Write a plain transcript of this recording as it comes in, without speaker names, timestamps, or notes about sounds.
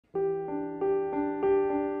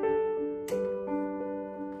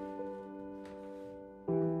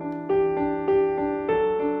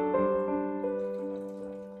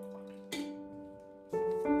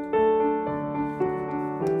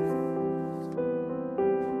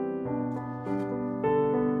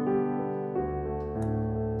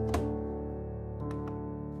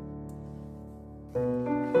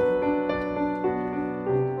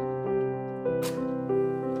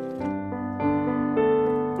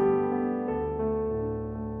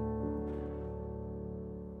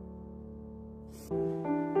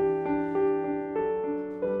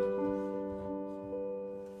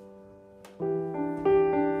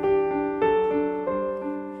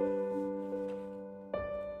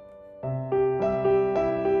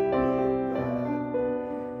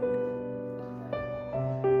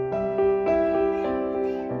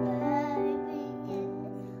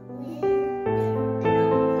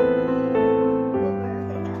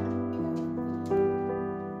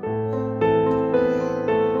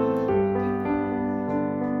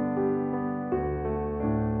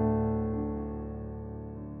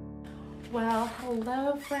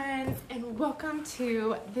welcome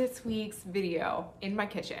to this week's video in my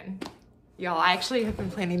kitchen. Y'all, I actually have been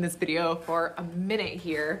planning this video for a minute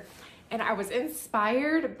here, and I was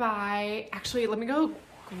inspired by, actually, let me go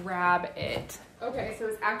grab it. Okay, so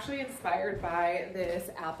it's actually inspired by this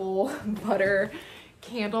apple butter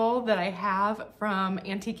candle that I have from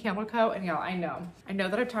Antique Candle Co. And y'all, I know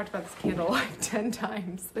that I've talked about this candle like 10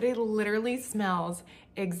 times, but it literally smells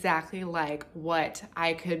exactly like what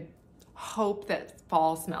I could hope that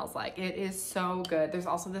fall smells like. It is so good. There's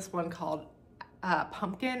also this one called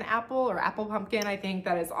pumpkin apple or apple pumpkin, I think,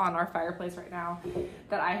 that is on our fireplace right now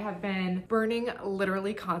that I have been burning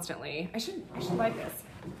literally constantly. I should like this.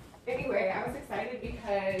 Anyway, I was excited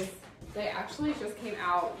because they actually just came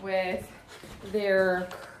out with their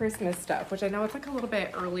Christmas stuff, which I know it's like a little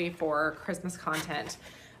bit early for Christmas content,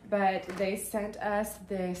 but they sent us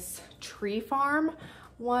this tree farm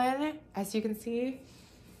one. As you can see,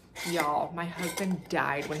 y'all, my husband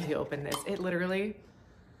died when he opened this.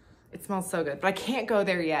 It smells so good, but I can't go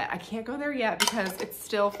there yet. I can't go there yet because it's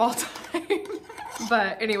still fall time.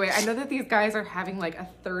 But anyway, I know that these guys are having like a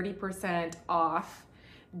 30% off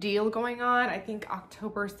deal going on. I think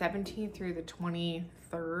October 17th through the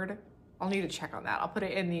 23rd. I'll need to check on that. I'll put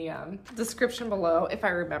it in the description below if I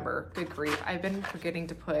remember. Good grief, I've been forgetting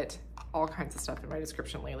to put all kinds of stuff in my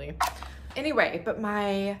description lately. Anyway, but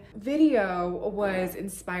my video was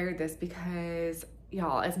inspired this because,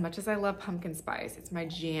 y'all, as much as I love pumpkin spice, it's my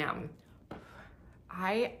jam.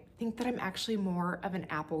 I think that I'm actually more of an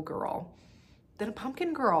apple girl than a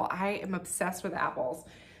pumpkin girl. I am obsessed with apples.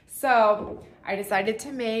 So I decided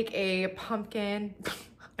to make an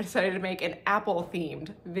apple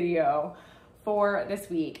themed video for this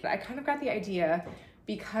week. I kind of got the idea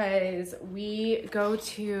because we go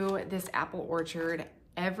to this apple orchard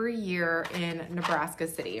every year in Nebraska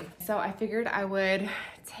City. So I figured I would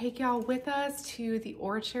take y'all with us to the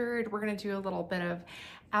orchard. We're gonna do a little bit of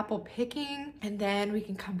apple picking, and then we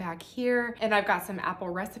can come back here, and I've got some apple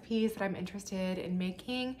recipes that I'm interested in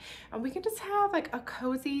making, and we can just have like a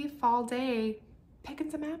cozy fall day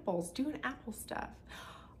picking some apples, doing apple stuff.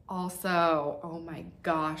 Also, oh my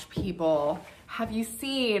gosh, people, have you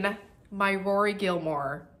seen my Rory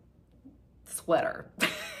Gilmore sweater?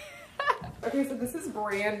 Okay, so this is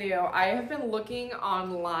brand new. I have been looking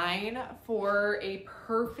online for a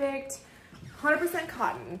perfect 100%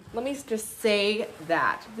 cotton. Let me just say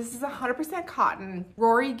that. This is 100% cotton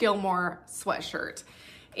Rory Gilmore sweatshirt.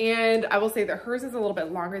 And I will say that hers is a little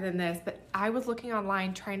bit longer than this, but I was looking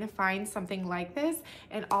online trying to find something like this,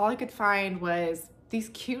 and all I could find was these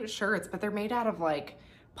cute shirts, but they're made out of like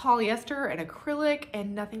polyester and acrylic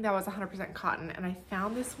and nothing that was 100% cotton. And I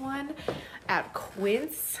found this one at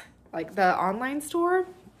Quince, like the online store.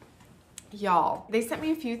 Y'all, they sent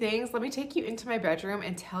me a few things. Let me take you into my bedroom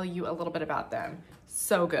and tell you a little bit about them.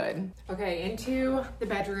 So good. Okay, into the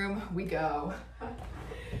bedroom we go.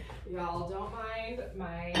 Y'all, don't mind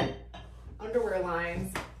my underwear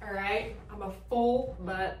lines, all right? I'm a full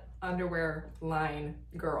butt underwear line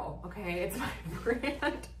girl, okay? It's my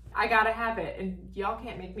brand. I gotta have it, and y'all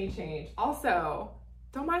can't make me change. Also,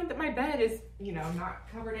 don't mind that my bed is, you know, not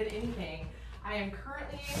covered in anything. I am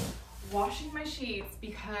currently washing my sheets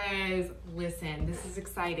because, listen, this is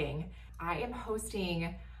exciting. I am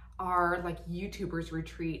hosting our like YouTubers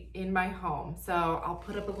retreat in my home. So I'll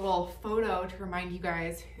put up a little photo to remind you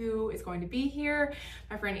guys who is going to be here.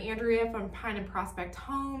 My friend Andrea from Pine and Prospect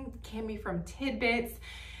Home, Cami from Tidbits,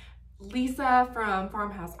 Lisa from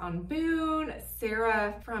Farmhouse on Boone,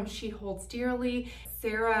 Sarah from She Holds Dearly,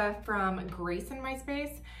 Sarah from Grace in My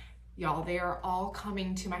Space. Y'all, they are all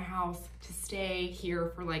coming to my house to stay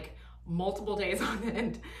here for like multiple days on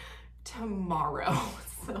end tomorrow.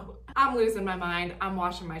 So I'm losing my mind. I'm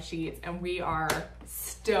washing my sheets, and we are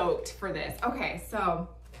stoked for this. Okay, so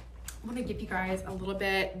I'm gonna give you guys a little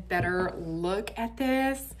bit better look at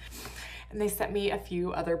this. And they sent me a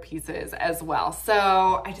few other pieces as well.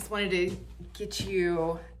 So I just wanted to get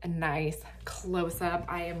you a nice close-up.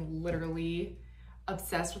 I am literally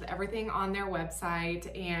obsessed with everything on their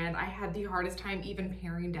website, and I had the hardest time even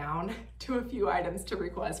paring down to a few items to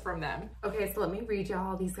request from them. Okay, so let me read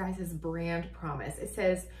y'all these guys' brand promise. It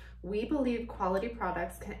says, "We believe quality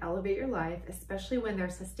products can elevate your life, especially when they're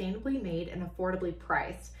sustainably made and affordably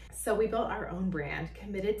priced. So we built our own brand,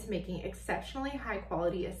 committed to making exceptionally high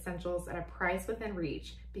quality essentials at a price within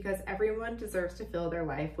reach, because everyone deserves to fill their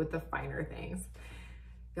life with the finer things."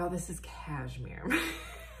 Y'all, this is cashmere.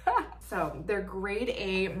 So their grade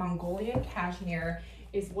A Mongolian cashmere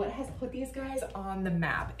is what has put these guys on the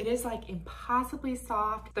map. It is like impossibly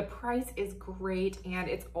soft. The price is great, and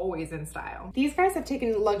it's always in style. These guys have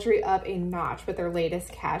taken luxury up a notch with their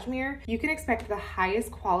latest cashmere. You can expect the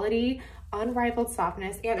highest quality unrivaled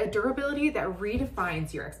softness and a durability that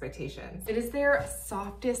redefines your expectations. It is their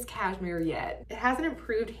softest cashmere yet. It has an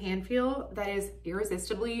improved hand feel that is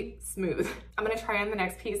irresistibly smooth. I'm gonna try on the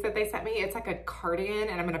next piece that they sent me. It's like a cardigan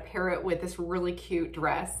and I'm gonna pair it with this really cute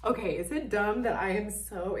dress. Okay, is it dumb that I am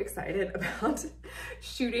so excited about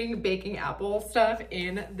shooting baking apple stuff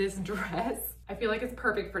in this dress? I feel like it's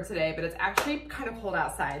perfect for today, but it's actually kind of cold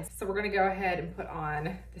outside. So we're gonna go ahead and put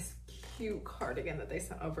on this cute cardigan that they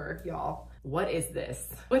sent over, y'all. What is this?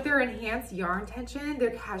 With their enhanced yarn tension,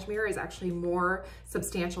 their cashmere is actually more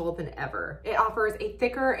substantial than ever. It offers a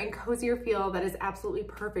thicker and cozier feel that is absolutely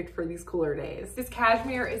perfect for these cooler days. This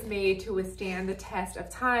cashmere is made to withstand the test of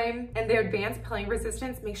time, and their advanced pilling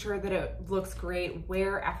resistance makes sure that it looks great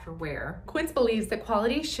wear after wear. Quince believes that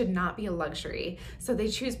quality should not be a luxury, so they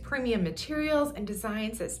choose premium materials and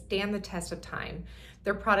designs that stand the test of time.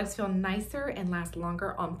 Their products feel nicer and last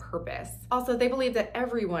longer on purpose. Also, they believe that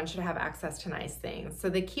everyone should have access to nice things, so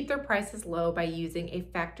they keep their prices low by using a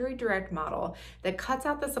factory direct model that cuts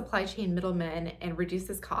out the supply chain middlemen and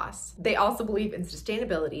reduces costs. They also believe in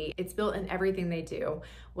sustainability. It's built in everything they do.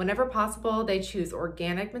 Whenever possible, they choose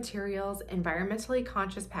organic materials, environmentally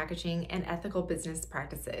conscious packaging, and ethical business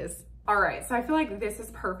practices. All right, so I feel like this is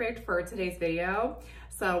perfect for today's video.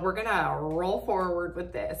 So we're gonna roll forward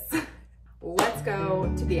with this. Let's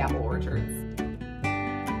go to the apple orchards.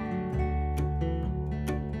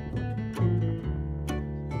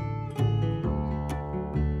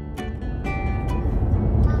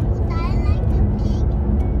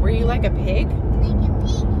 Were you like a pig? Like a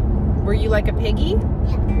pig. Were you like a piggy?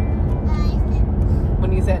 Yeah.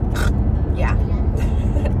 When you said, yeah.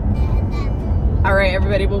 All right,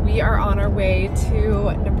 everybody, well, we are on our way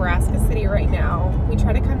to Nebraska City right now. We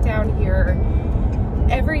try to come down here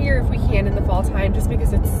every year if we can in the fall time, just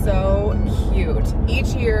because it's so cute. Each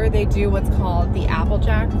year they do what's called the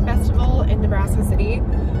Applejack Festival in Nebraska City.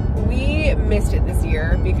 We missed it this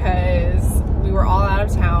year because we were all out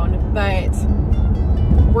of town, but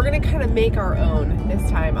we're gonna kind of make our own this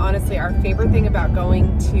time. Honestly, our favorite thing about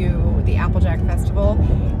going to the Applejack Festival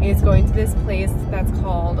is going to this place that's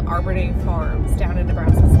called Arbor Day Farms down in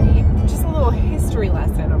Nebraska City. Just a little history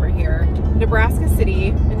lesson over here. Nebraska City,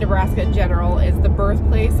 and Nebraska in general, is the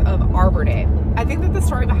birthplace of Arbor Day. I think that the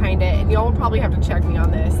story behind it, and y'all will probably have to check me on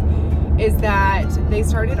this, is that they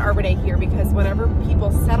started Arbor Day here because whenever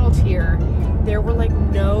people settled here, there were like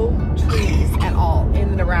no trees at all in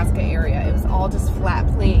the Nebraska area. It was all just flat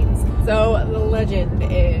plains. So the legend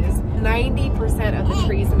is 90% of the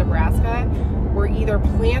trees in Nebraska were either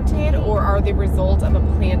planted or are the result of a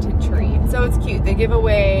planted tree. So it's cute. They give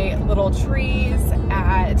away little trees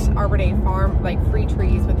at Arbor Day Farm, like free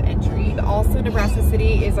trees with entry. Also, Nebraska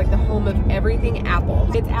City is like the home of everything apple.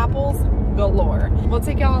 It's apples galore. We'll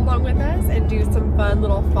take y'all along with us and do some fun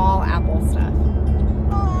little fall apple stuff.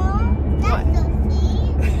 That's so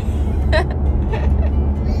sweet.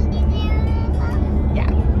 Yeah.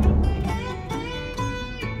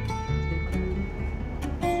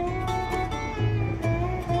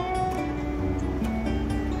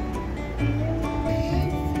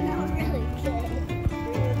 Smells really good.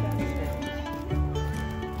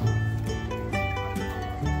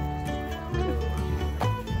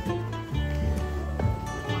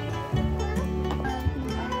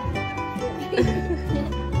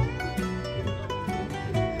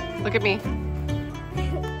 Look at me.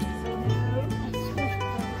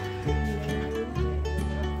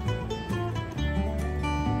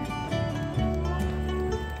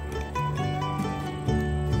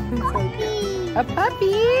 A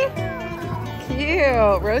puppy.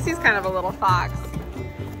 Cute. Rosie's kind of a little fox.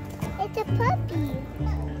 It's a puppy.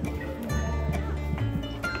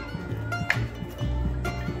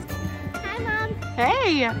 Hi, Mom.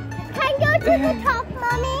 Hey. Can I go to the top,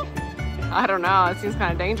 Mommy? I don't know. It seems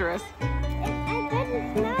kind of dangerous. I bet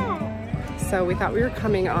it's not. So we thought we were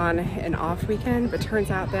coming on an off weekend, but turns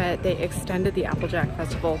out that they extended the Applejack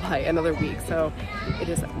Festival by another week. So it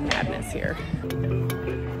is madness here.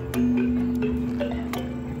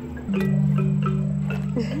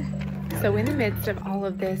 So in the midst of all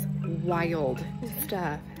of this wild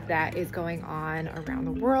stuff that is going on around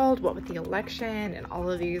the world, what with the election and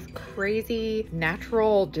all of these crazy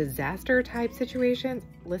natural disaster type situations,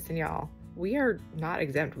 listen y'all, we are not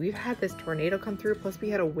exempt. We've had this tornado come through, plus we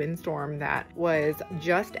had a windstorm that was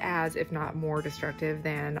just as, if not more destructive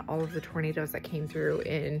than all of the tornadoes that came through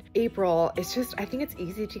in April. It's just, I think it's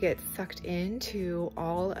easy to get sucked into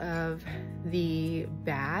all of the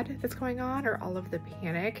bad that's going on or all of the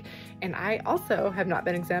panic. And I also have not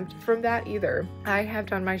been exempt from that either. I have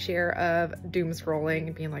done my share of doom scrolling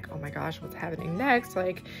and being like, oh my gosh, what's happening next?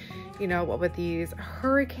 Like, you know, what with these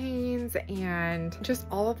hurricanes and just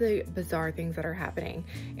all of the bizarre things that are happening.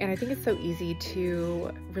 And I think it's so easy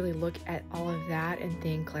to really look at all of that and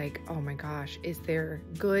think like, oh my gosh, is there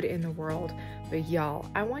good in the world? But y'all,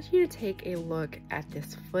 I want you to take a look at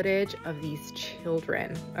this footage of these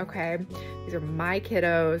children, okay? These are my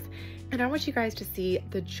kiddos, and I want you guys to see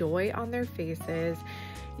the joy on their faces.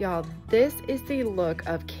 Y'all, this is the look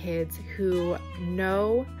of kids who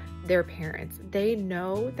know their parents. They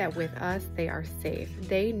know that with us, they are safe.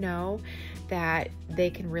 They know that they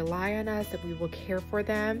can rely on us, that we will care for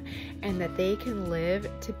them, and that they can live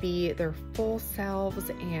to be their full selves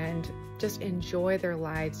and just enjoy their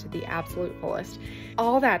lives to the absolute fullest.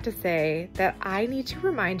 All that to say that I need to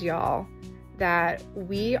remind y'all that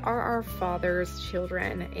we are our Father's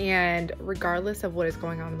children, and regardless of what is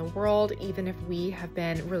going on in the world, even if we have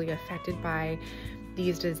been really affected by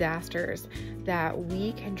these disasters, that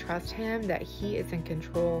we can trust him, that he is in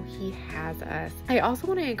control, he has us. I also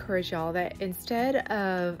want to encourage y'all that instead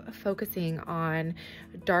of focusing on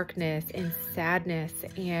darkness and sadness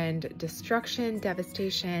and destruction,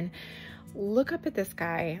 devastation, look up at the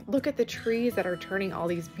sky. Look at the trees that are turning all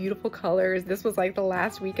these beautiful colors. This was like the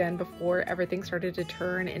last weekend before everything started to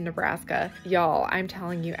turn in Nebraska. Y'all, I'm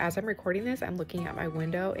telling you, as I'm recording this, I'm looking out my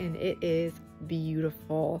window and it is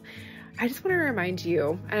beautiful. I just want to remind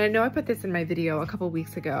you, and I know I put this in my video a couple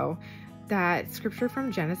weeks ago, that scripture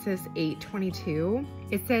from Genesis 8:22,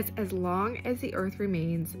 it says, as long as the earth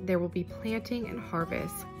remains, there will be planting and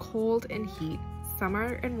harvest, cold and heat,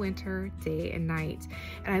 summer and winter, day and night.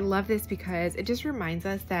 And I love this because it just reminds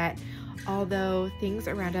us that although things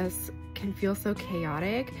around us can feel so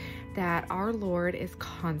chaotic, that our Lord is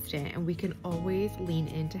constant and we can always lean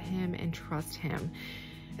into him and trust him,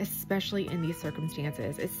 especially in these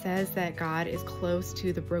circumstances. It says that God is close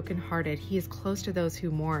to the brokenhearted. He is close to those who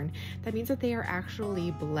mourn. That means that they are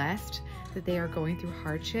actually blessed that they are going through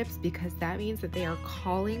hardships, because that means that they are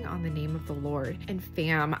calling on the name of the Lord. And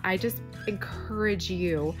fam, I just encourage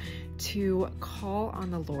you to call on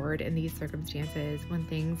the Lord in these circumstances when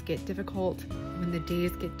things get difficult, when the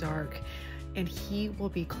days get dark, and he will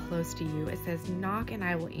be close to you. It says, knock and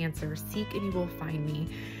I will answer, seek and you will find me.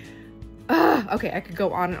 Okay, I could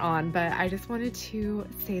go on and on, but I just wanted to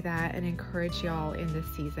say that and encourage y'all in this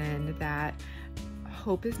season that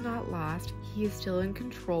hope is not lost. He is still in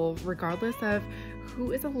control, regardless of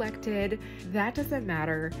who is elected. That doesn't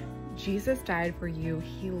matter. Jesus died for you.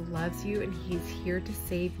 He loves you and he's here to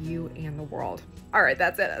save you and the world. All right,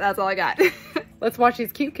 that's it. That's all I got. Let's watch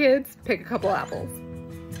these cute kids pick a couple apples.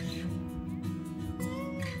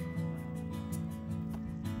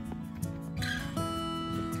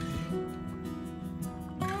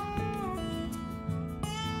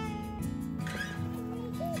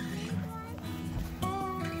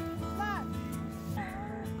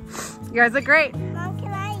 You guys look great. Mom,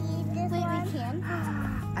 can I eat this one? We can.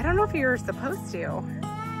 I don't know if you're supposed to.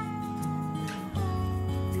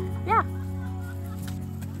 Yeah.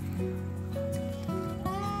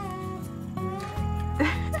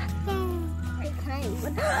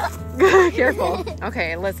 Careful.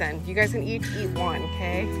 Okay, listen. You guys can each eat one,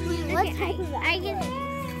 okay? I get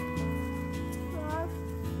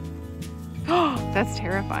Oh, that's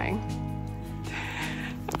terrifying.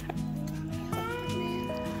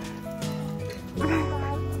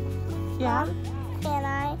 Yeah? Can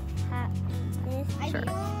I have this? Sure.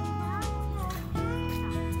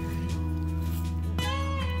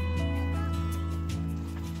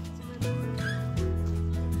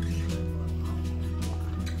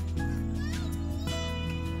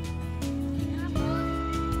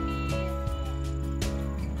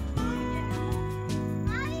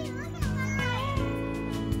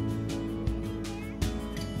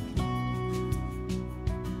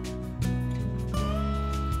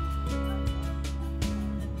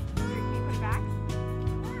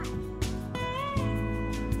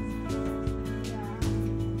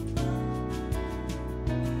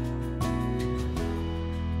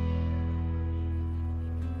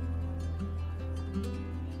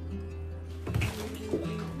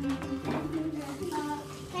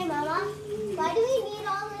 Hey, Mama, why do we need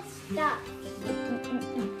all this stuff?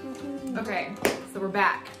 Okay, so we're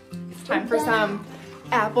back. It's time for some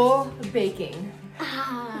apple baking.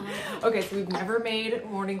 Okay, so we've never made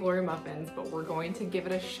Morning Glory muffins, but we're going to give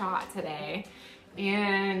it a shot today.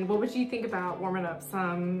 And what would you think about warming up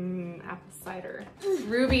some apple cider?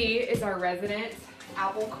 Ruby is our resident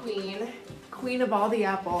apple queen of all the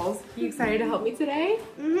apples. You excited to help me today?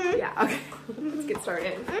 Mm-hmm. Yeah, okay. Let's get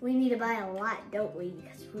started. We need to buy a lot, don't we?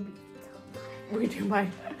 Because Ruby eats a lot.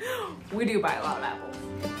 We do buy a lot of apples.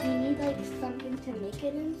 We need like something to make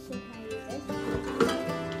it in, so can I use this?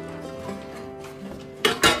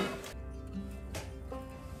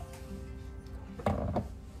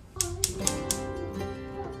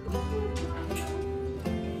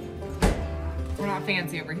 We're not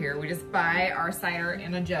fancy over here. We just buy our cider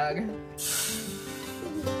in a jug. I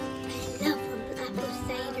love apple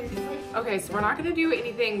cider. Okay, so we're not gonna do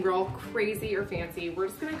anything real crazy or fancy. We're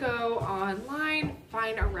just gonna go online,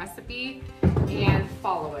 find a recipe, and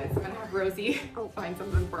follow it. So I'm gonna have Rosie find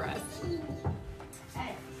something for us.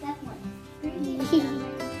 Alright, step one.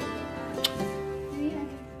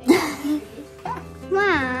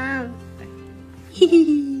 Mom.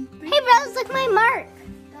 Hey bros, look my mark.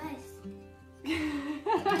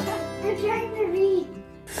 I'm trying to read.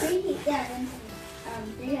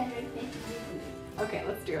 350. Okay,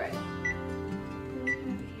 let's do it.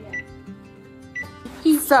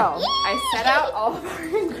 So, I set out all of our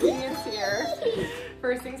ingredients here.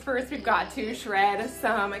 First things first, we've got to shred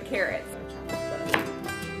some carrots.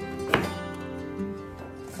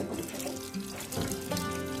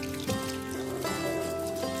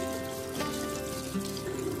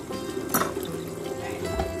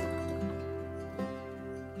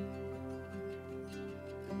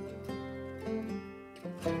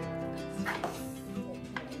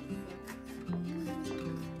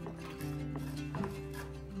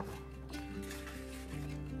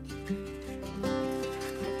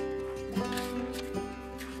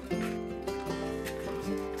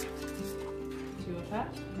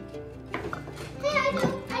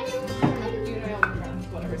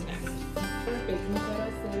 Whatever's next. Baking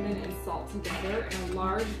soda, cinnamon, and salt together in a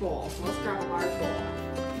large bowl. So let's grab a large bowl.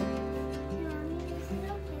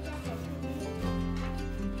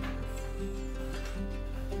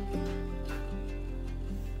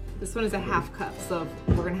 This one is a half cup, so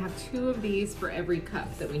we're gonna have 2 of these for every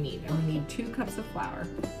cup that we need. And we need 2 cups of flour.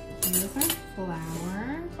 And there's our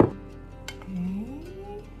flour.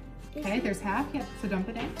 Okay, there's half, yep, so dump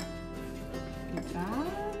it in. Good job.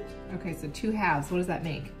 Okay, so 2 halves, what does that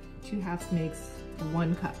make? 2 halves makes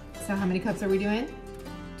 1 cup. So how many cups are we doing?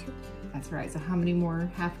 2. That's right, so how many more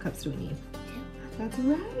half cups do we need? 2. That's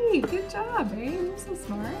right, good job, babe, you're so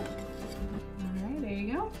smart. All right, there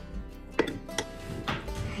you go.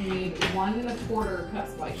 We need 1 1/4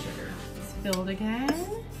 cups white sugar. It's filled again.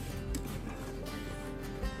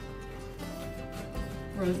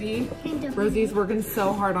 Rosie's working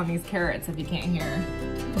so hard on these carrots if you can't hear.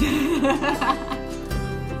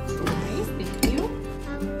 Nice, thank you.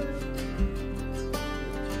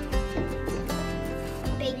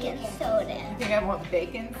 Bacon soda. You think I want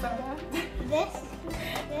bacon soda? This?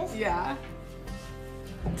 Yeah.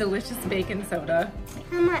 Delicious bacon soda.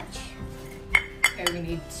 How much? Okay, we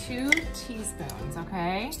need 2 teaspoons,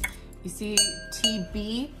 okay? You see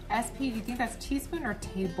TBSP, do you think that's teaspoon or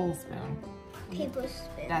tablespoon?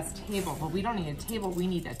 Tablespoon. That's table, but we don't need a table, we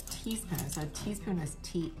need a teaspoon. So a teaspoon is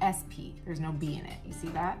TSP. There's no B in it, you see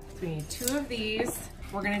that? So we need 2 of these.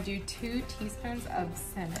 We're gonna do 2 teaspoons of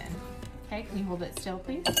cinnamon. Okay, can you hold it still,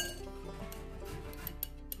 please?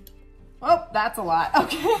 Oh, that's a lot,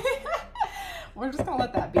 okay. We're just gonna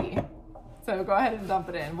let that be. So go ahead and dump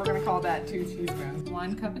it in. We're gonna call that 2 teaspoons.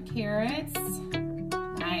 1 cup of carrots.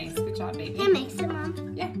 Nice, good job, baby. Can I mix it, Mom?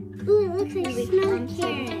 Yeah. Ooh, it looks like snow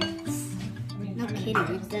carrots. No kidding,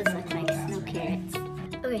 it does look like snow carrots.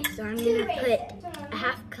 Okay, so I'm gonna put a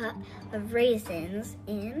half cup of raisins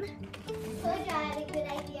in. Told you I had a good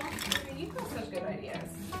idea. You have such good ideas.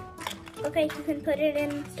 Okay, you can put it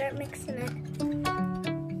in and start mixing it.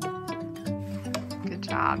 Good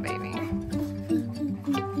job, baby.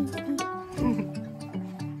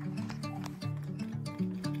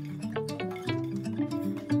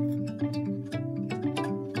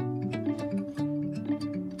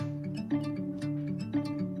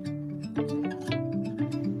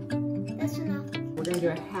 That's enough. We're gonna do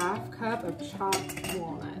a half cup of chopped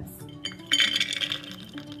walnuts.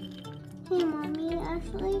 Hey, Mommy,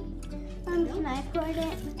 actually, can I pour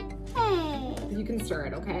it? Hey. You can stir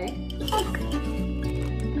it, okay?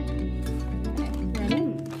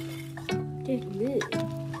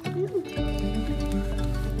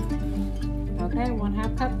 Okay,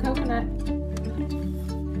 1/2 cup coconut.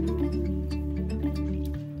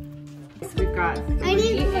 So we've got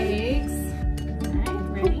 3 eggs. All right,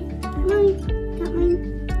 ready? Mommy, got mine.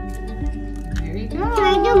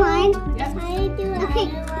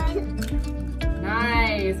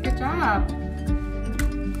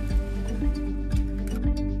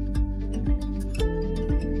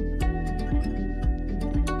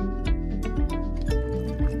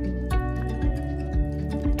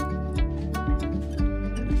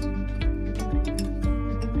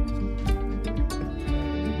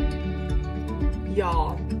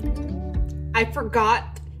 Y'all, I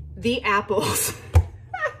forgot the apples.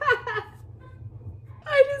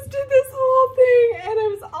 I just did this whole thing and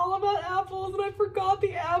it was all about apples and I forgot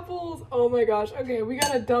the apples. Oh my gosh. Okay, we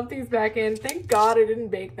gotta dump these back in. Thank God I didn't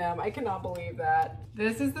bake them. I cannot believe that.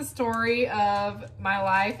 This is the story of my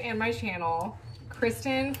life and my channel.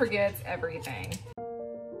 Kristen forgets everything.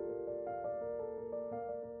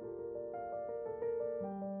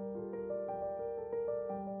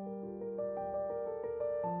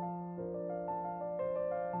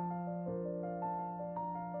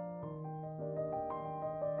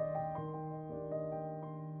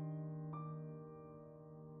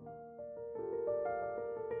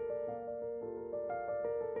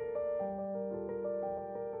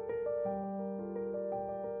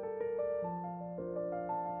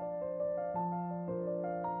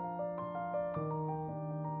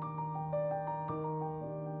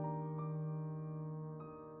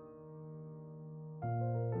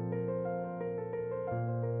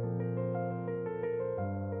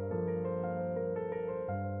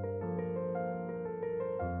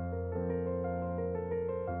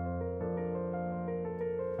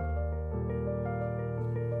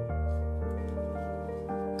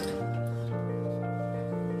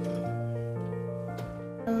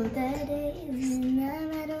 Oh, the days in the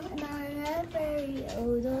meadow and on the prairie.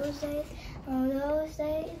 Oh, those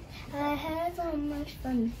days, I had so much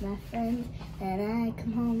fun with my friends. And I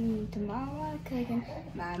come home to Mama cooking,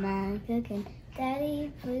 Mama cooking,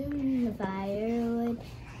 Daddy putting the firewood,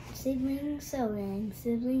 siblings sewing,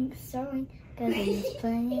 cousins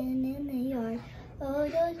playing in the yard. Oh,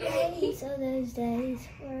 those days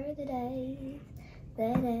were the days.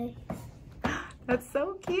 That's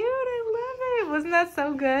so cute. I love it. Wasn't that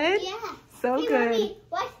so good? Yeah. So Hey, good. Mommy,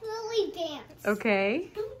 watch Lily dance. Okay.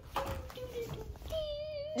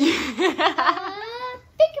 Peekaboo.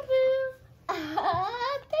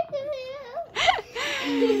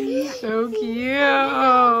 So cute.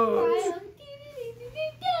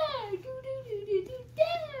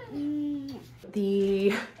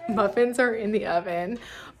 The muffins are in the oven,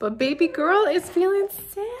 but baby girl is feeling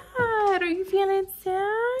sad. Are you feeling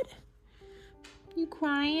sad? You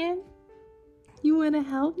crying? You want to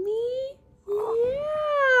help me?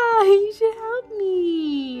 Yeah, you should help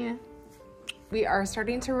me. We are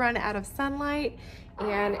starting to run out of sunlight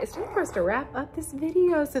and it's time for us to wrap up this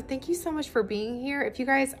video. So thank you so much for being here. If you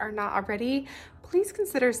guys are not already, please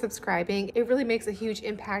consider subscribing. It really makes a huge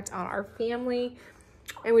impact on our family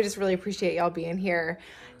and we just really appreciate y'all being here.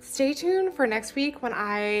 Stay tuned for next week when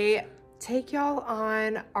I take y'all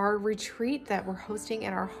on our retreat that we're hosting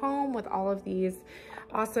in our home with all of these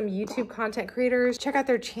awesome YouTube content creators. Check out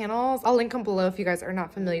their channels. I'll link them below if you guys are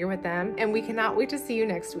not familiar with them. And we cannot wait to see you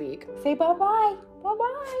next week. Say bye-bye.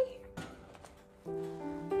 Bye-bye.